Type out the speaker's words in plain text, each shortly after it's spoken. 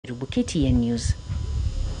Wajubu, KTN News.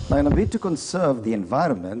 Now, in a bid to conserve the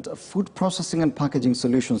environment, food processing and packaging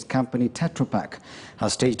solutions company Tetra Pak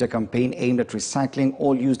has staged a campaign aimed at recycling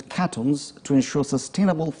all used cartons to ensure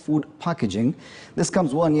sustainable food packaging. This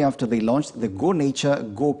comes 1 year after they launched the Go Nature,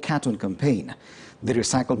 Go Carton campaign. The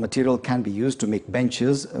recycled material can be used to make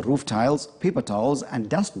benches, roof tiles, paper towels and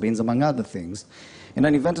dustbins, among other things. In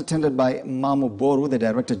an event attended by Mamu Boru, the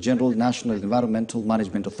Director General, National Environmental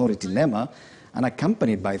Management Authority, NEMA, and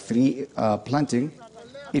accompanied by three planting,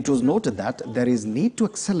 it was noted that there is need to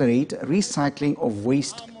accelerate recycling of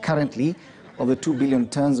waste. Currently, of the 2 billion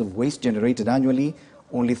tons of waste generated annually,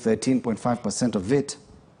 only 13.5% of it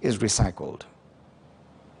is recycled.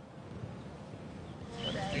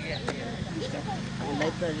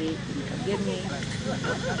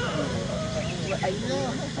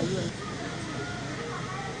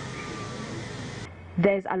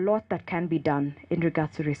 There's a lot that can be done in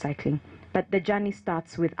regards to recycling, but the journey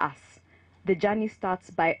starts with us. The journey starts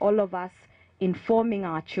by all of us informing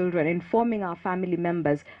our children, informing our family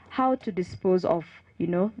members how to dispose of,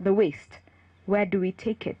 the waste. Where do we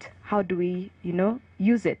take it? How do we,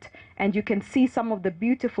 use it? And you can see some of the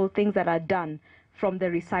beautiful things that are done from the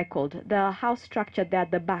recycled. The house structure there at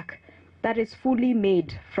the back, that is fully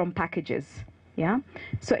made from packages. Yeah.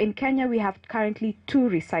 So in Kenya, we have currently 2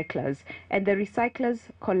 recyclers, and the recyclers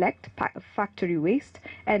collect factory waste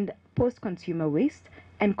and post-consumer waste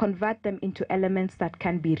and convert them into elements that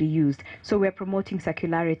can be reused. So we're promoting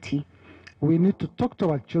circularity. We need to talk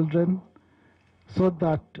to our children so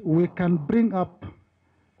that we can bring up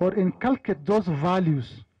or inculcate those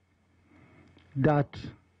values that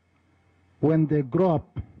when they grow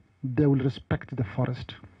up, they will respect the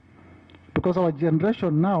forest. Because our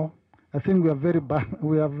generation now, I think we have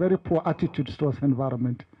very poor attitudes towards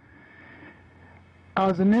environment.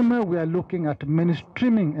 As a NEMA, we are looking at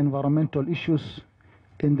mainstreaming environmental issues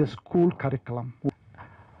in the school curriculum.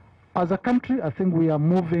 As a country, I think we are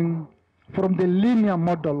moving from the linear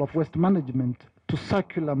model of waste management to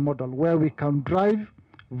circular model where we can drive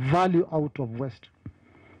value out of waste.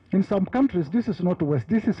 In some countries, this is not waste,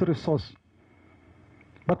 this is a resource.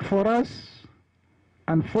 But for us,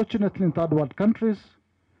 unfortunately in third world countries,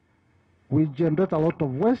 we generate a lot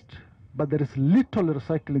of waste, but there is little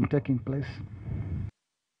recycling taking place.